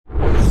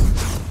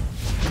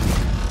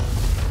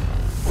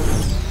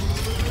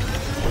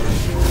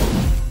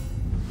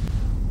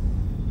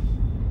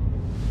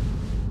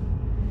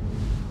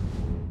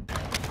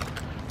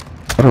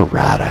What a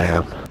rat I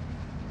am.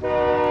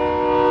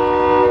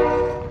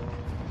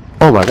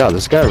 Oh my god,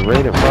 this guy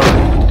right in front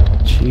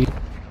of me. Gee.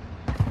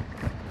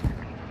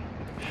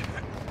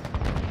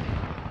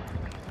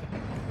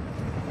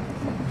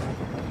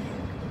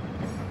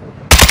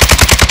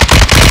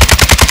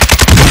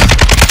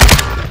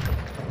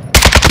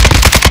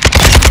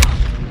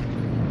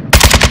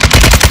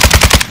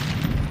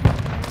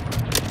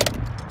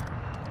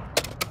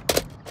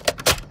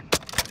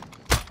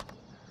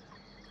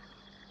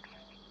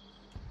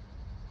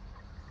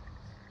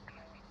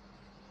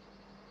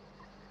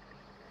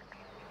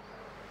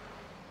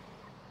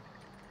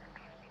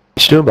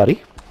 What you doing,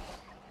 buddy?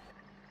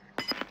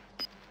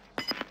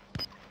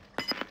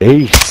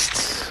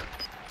 Ace.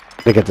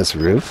 Look at this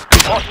roof.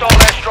 Hostile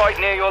airstrike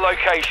near your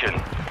location.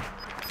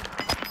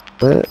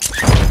 What?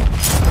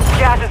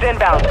 Gas is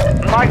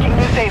inbound. Marking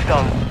new safe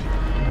zone.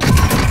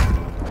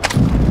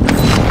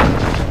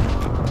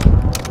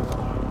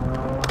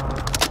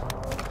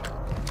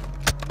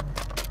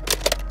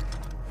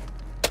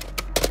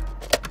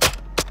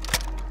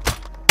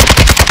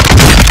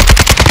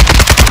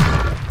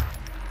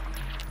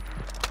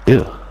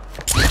 Ew.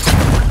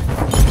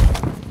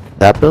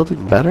 That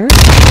building better?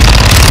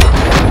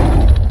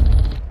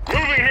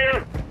 Moving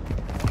here.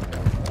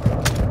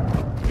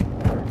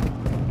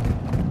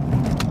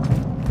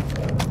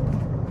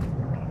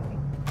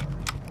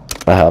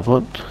 I have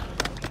one.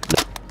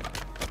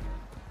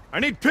 I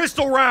need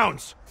pistol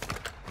rounds.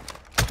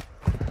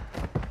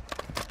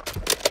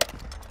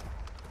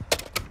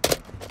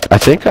 I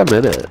think I'm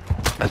in it.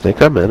 I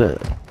think I'm in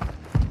it.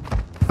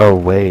 Oh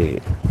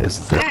wait,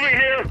 is the... Moving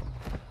here.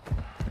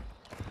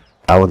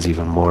 That one's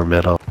even more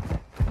middle.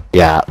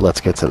 Yeah,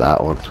 let's get to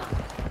that one.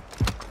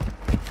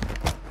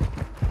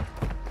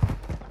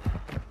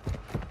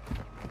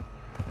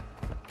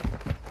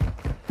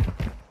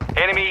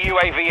 Enemy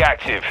UAV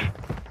active.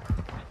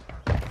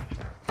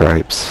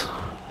 Gripes.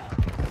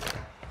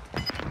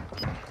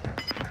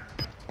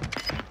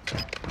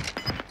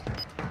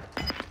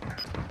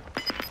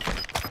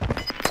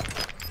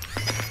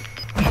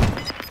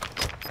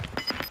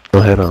 Go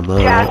ahead on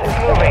that. Gas is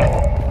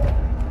moving.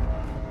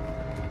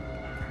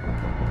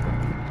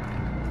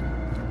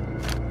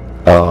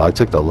 Oh, I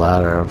took the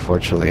ladder,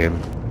 unfortunately,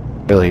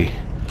 and really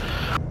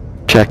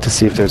check to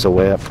see if there's a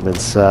way up from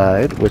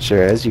inside, which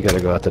there is. You gotta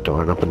go out the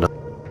door and open the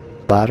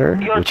ladder,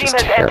 Your which team is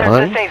has entered the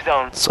terrifying. safe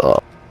zone.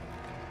 So,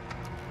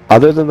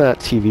 other than that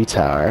TV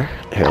tower,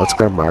 here, let's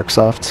get our marks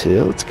off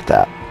too. Let's get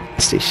that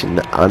station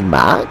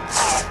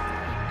unmarked.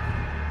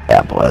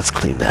 Yeah, boy, let's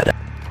clean that up.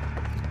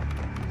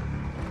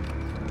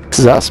 This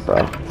is us,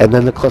 bro. And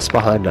then the cliff's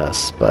behind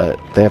us, but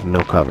they have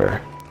no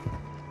cover.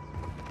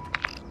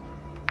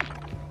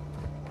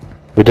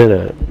 We did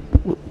it.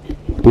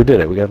 We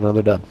did it. We got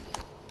another dub.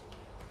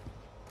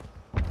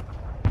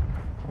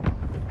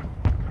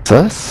 Is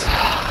this?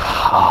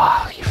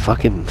 Oh, you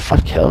fucking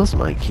fuck kills,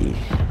 Mikey.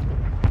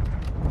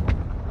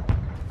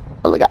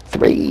 Only got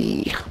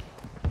 3.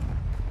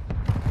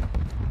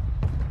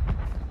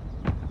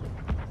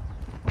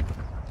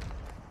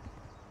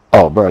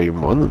 Oh, bro, you're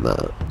more than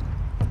that.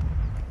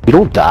 You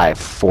don't die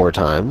 4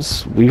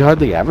 times. We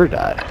hardly ever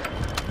die.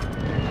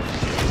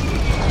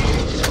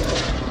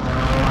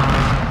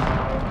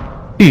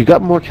 You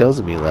got more kills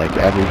than me, like,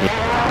 every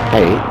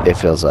night, it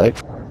feels like.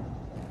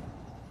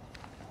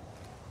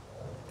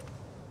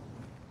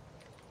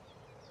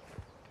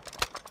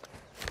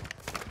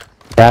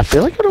 Yeah, I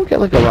feel like I don't get,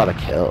 like, a lot of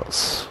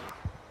kills.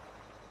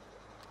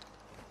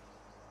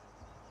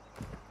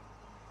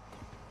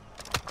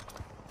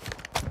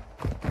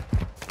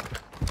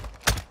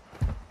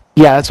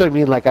 Yeah, that's what I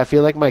mean, like, I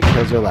feel like my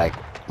kills are, like,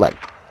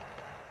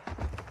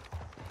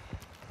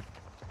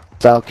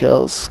 style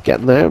kills,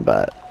 getting there,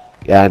 but...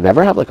 Yeah, I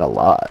never have like a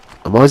lot.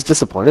 I'm always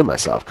disappointed in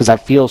myself because I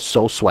feel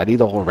so sweaty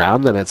the whole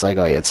round. Then it's like,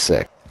 oh yeah, it's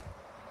sick.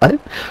 What?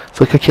 It's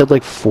like I killed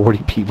like 40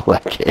 people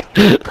that game.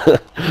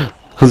 I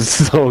was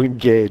so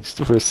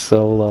engaged for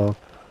so long.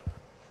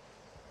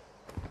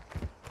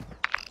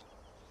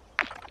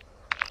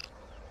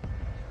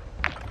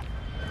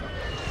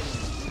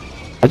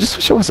 I just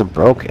wish it wasn't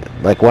broken.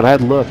 Like when I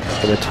look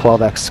in a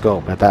 12x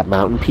scope at that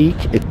mountain peak,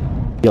 it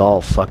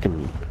all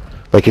fucking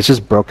like it's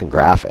just broken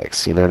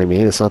graphics. You know what I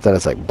mean? It's not that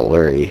it's like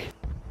blurry.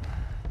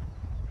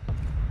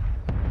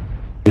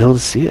 You don't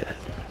see it.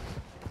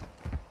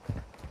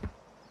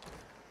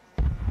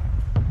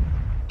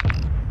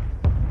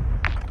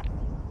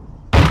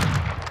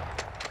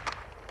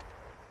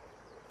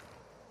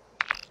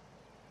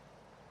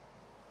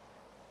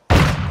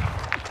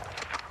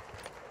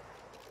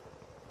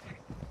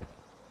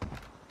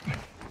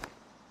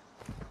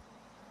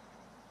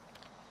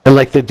 And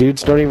like the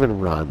dudes don't even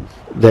run.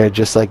 They're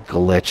just like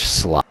glitch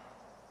slot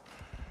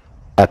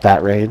at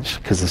that range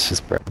because it's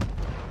just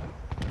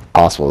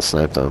possible to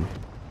snipe them.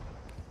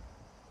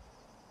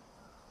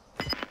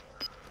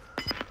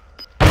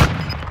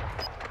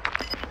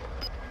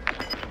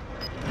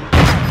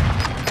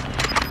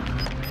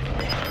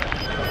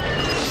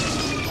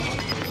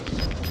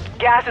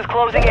 Gas is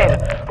closing in.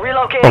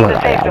 Relocating Oh my the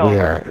god, safe yeah, zone. we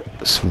are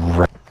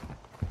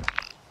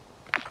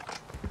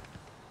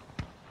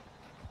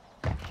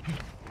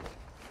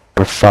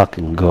We're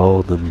fucking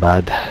golden,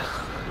 bud.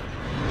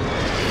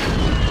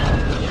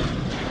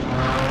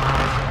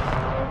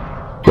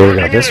 Here we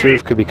go. This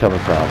roof could become a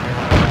problem.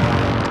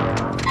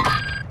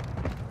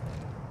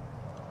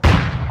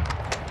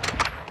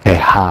 Okay,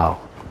 how?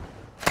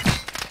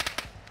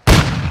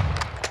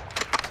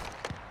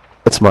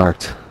 It's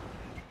marked.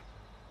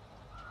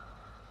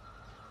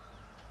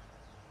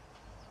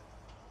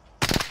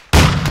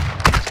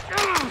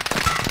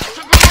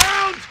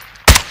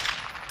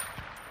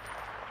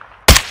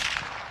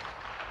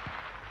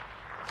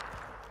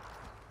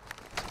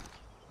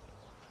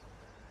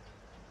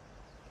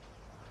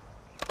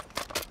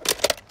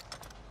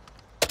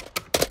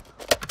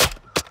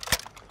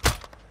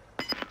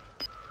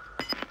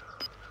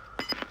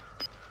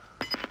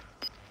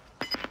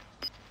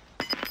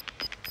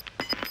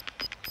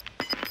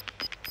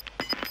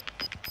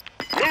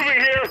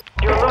 Moving here.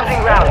 You're losing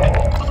ground.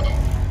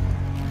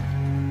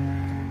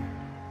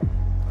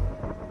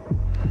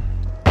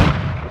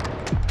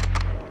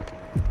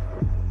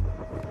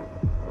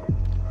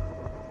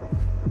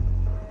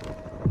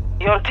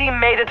 Your team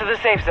made it to the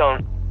safe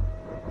zone.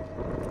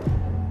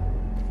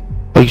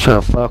 Are you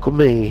trying to fuck with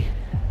me?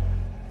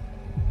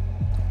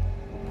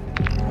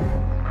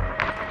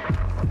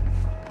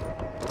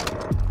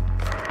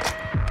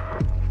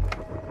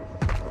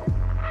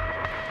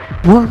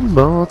 One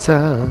more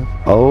time.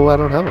 Oh, I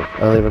don't have it.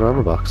 I leave an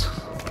armor box.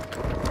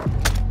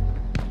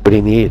 What do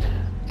you need?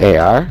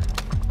 AR?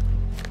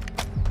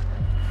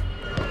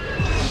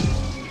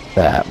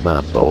 That,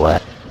 my boy.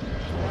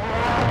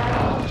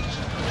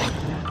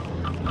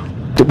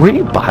 Were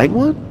you buying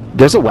one?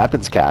 There's a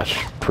weapons cache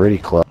pretty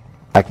close.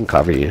 I can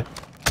cover you.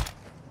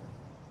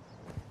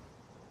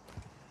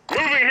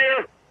 Moving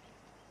here.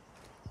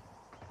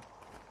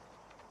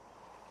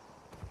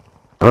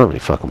 I don't have any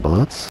fucking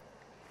bullets.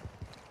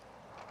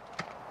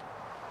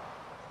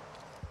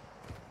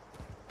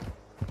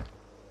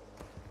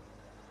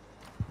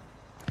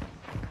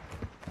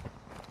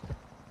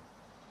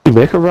 You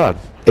make a run.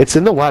 It's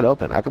in the wide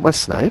open. I got my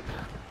snipe.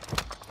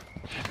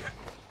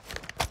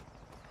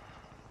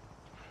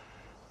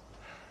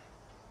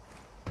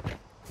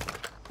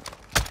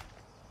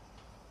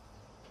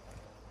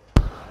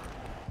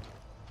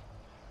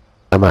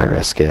 I might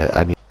risk it.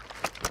 I need.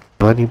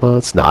 Do I need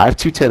bullets? No, I have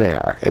 210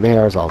 AR. And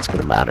AR is all that's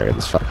gonna matter in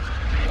this fight.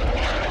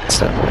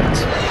 It's not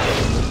wins.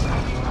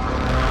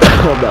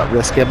 I'm not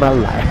risking my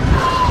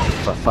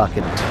life for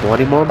fucking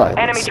 20 more Enemy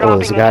bullets. Oh, dropping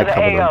there's a guy into the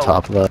coming on AO.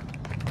 top of us.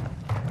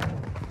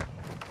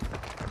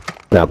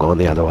 Now going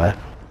the other way.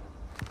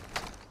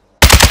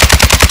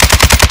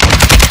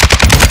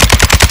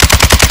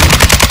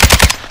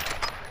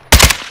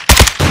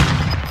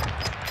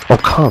 Oh,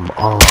 come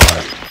on.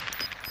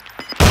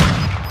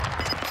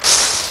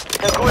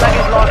 The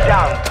gulag is locked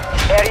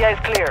down. Area is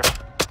clear.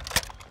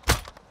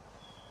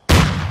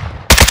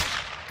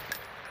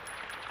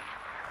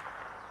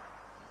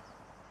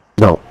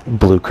 No,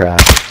 blue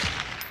crap.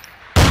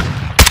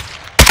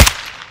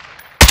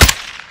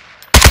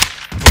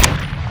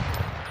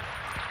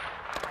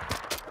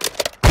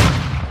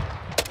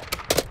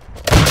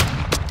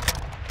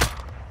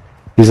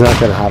 He's not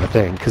gonna have a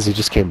thing because he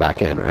just came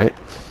back in, right?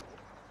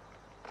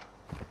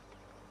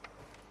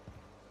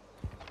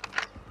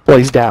 Well,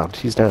 he's downed.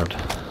 He's downed.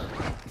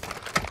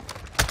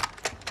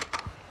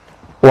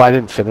 Well, I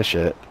didn't finish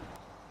it.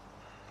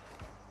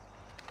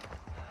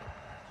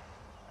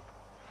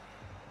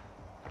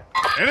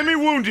 Enemy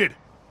wounded.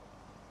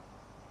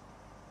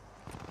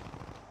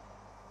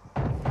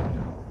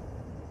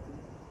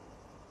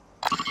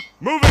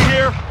 Moving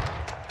here.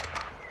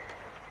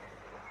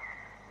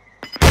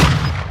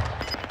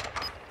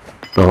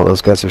 Oh,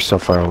 those guys are so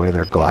far away,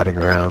 they're gliding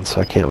around,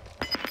 so I can't. We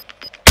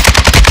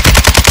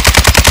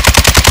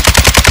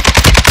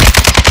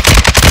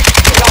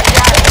got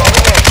gas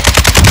moving in.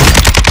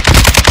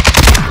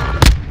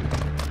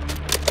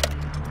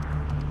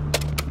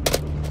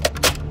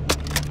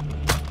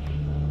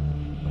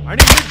 I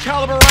need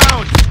mid-caliber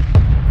rounds.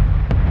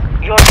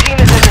 Your team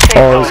is in the safe Oh,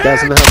 zone. those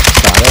guys in the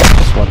house. Got it.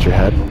 Just watch your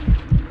head.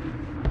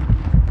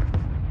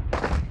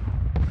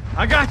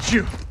 I got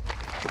you.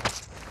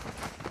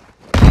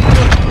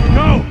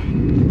 No.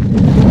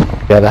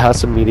 Yeah, the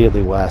house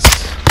immediately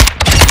west.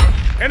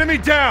 Enemy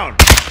down.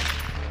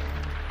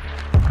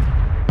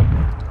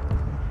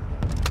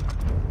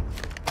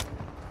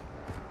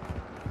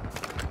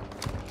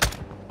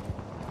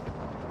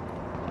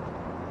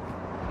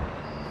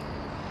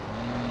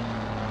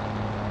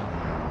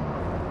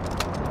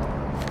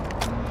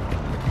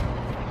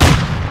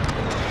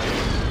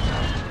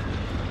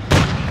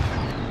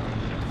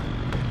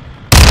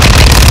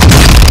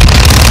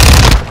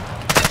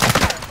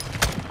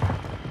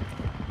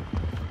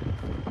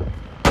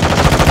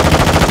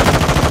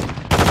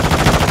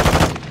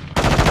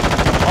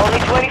 Only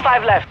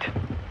 25 left.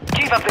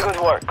 Keep up the good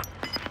work.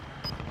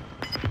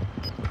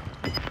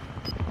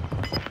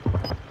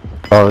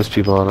 Oh, there's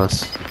people on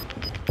us.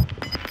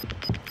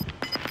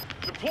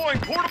 Deploying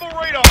portable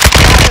radar.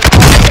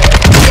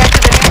 Get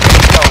to the new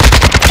safe zone.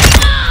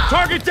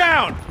 Target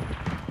down.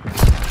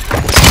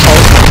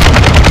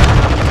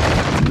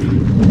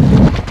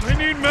 I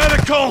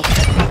vehicle!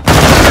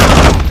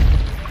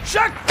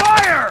 Check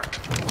fire!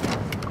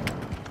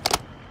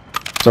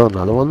 Still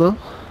another one though?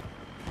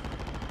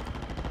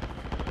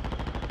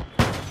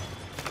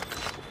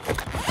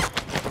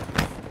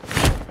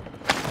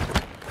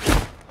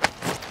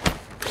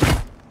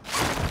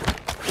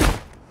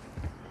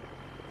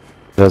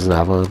 He doesn't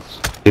have one.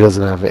 He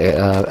doesn't have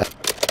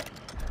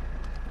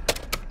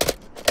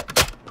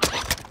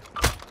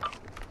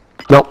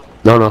Nope.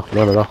 No, not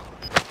at all.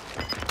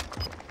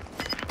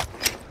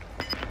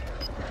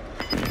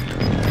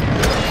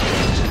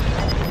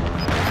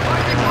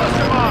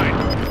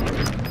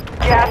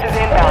 Gas is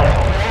inbound.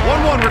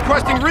 1-1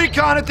 requesting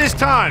recon at this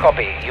time.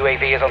 Copy.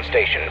 UAV is on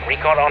station.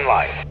 Recon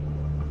online.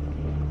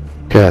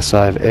 Okay,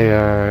 so I have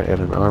AR and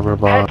an armor Head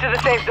box. to the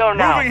safe zone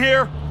now. Moving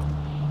here.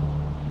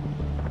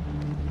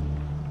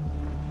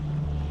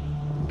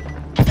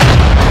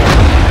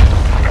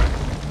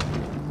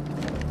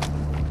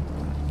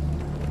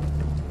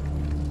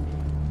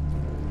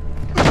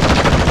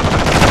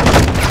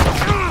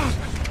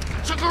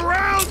 Check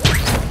around.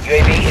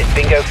 UAV is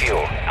bingo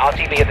fuel.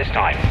 RTB at this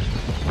time.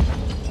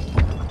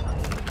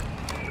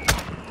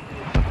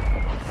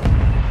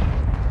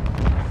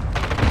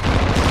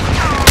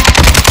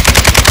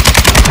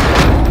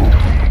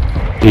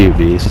 You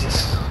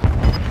beasts.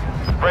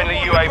 Friendly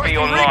UAV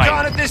online.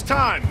 Recon at this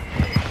time.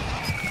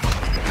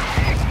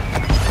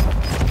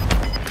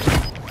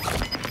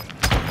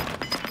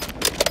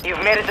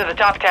 You've made it to the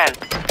top 10.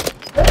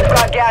 We've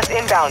got gas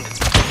inbound.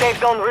 Safe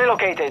zone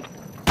relocated.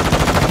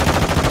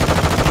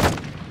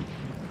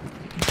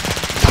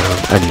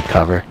 I need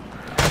cover.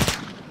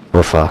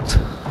 We're fucked.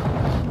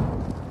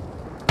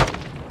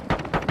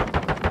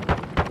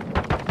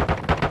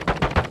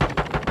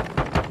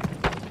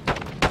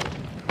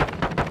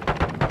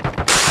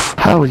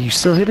 How are you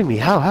still hitting me?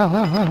 How?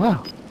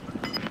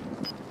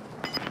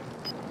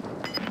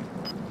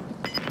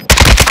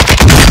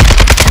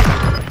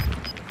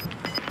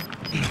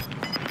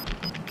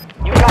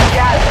 You've got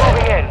gas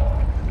moving in.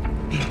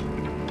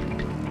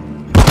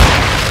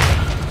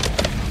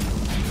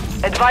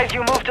 Advise you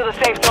move to the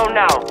safe zone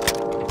now.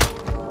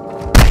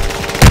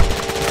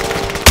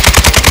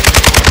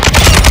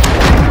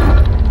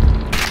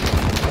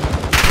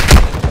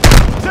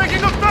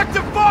 Taking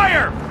effective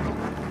fire.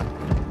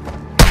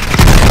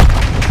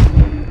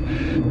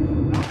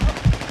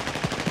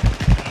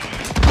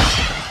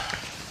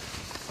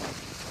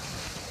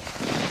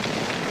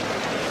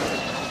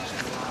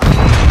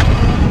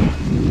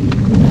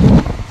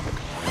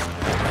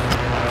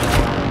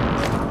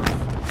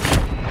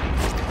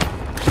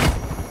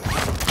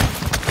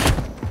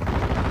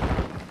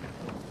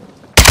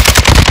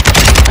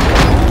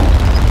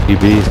 You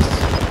beasts.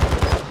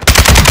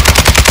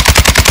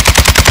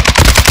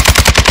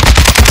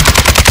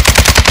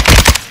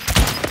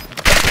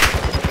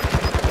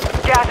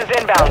 Gas is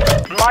inbound.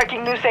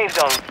 Marking new safe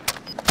zone.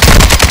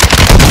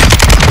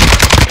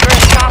 You're in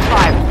top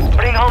 5.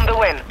 Bring home the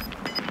win.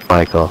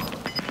 Michael.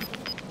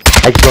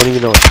 I don't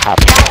even know what's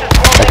happening. Gas is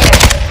closing in.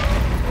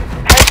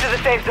 Head to the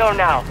safe zone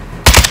now.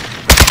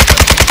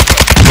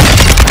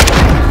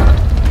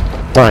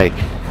 Mike.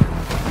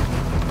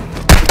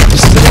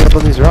 Just sitting up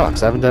on these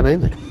rocks. I haven't done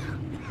anything.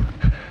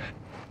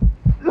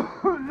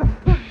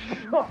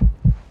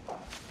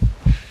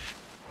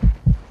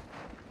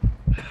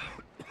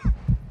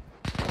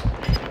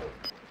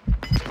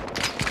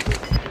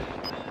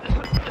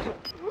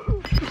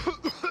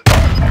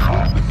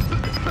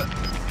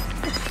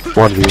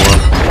 One v one.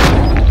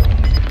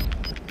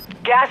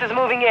 Gas is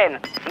moving in.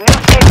 New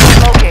safe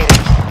zone located.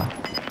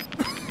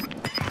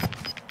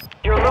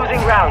 You're losing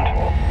ground.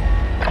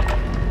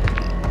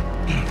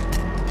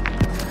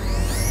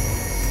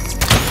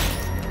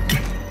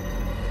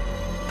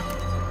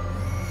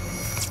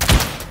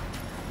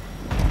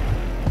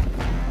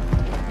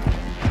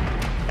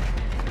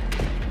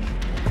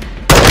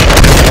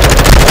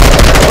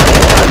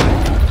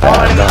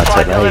 Not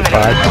tonight,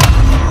 bud.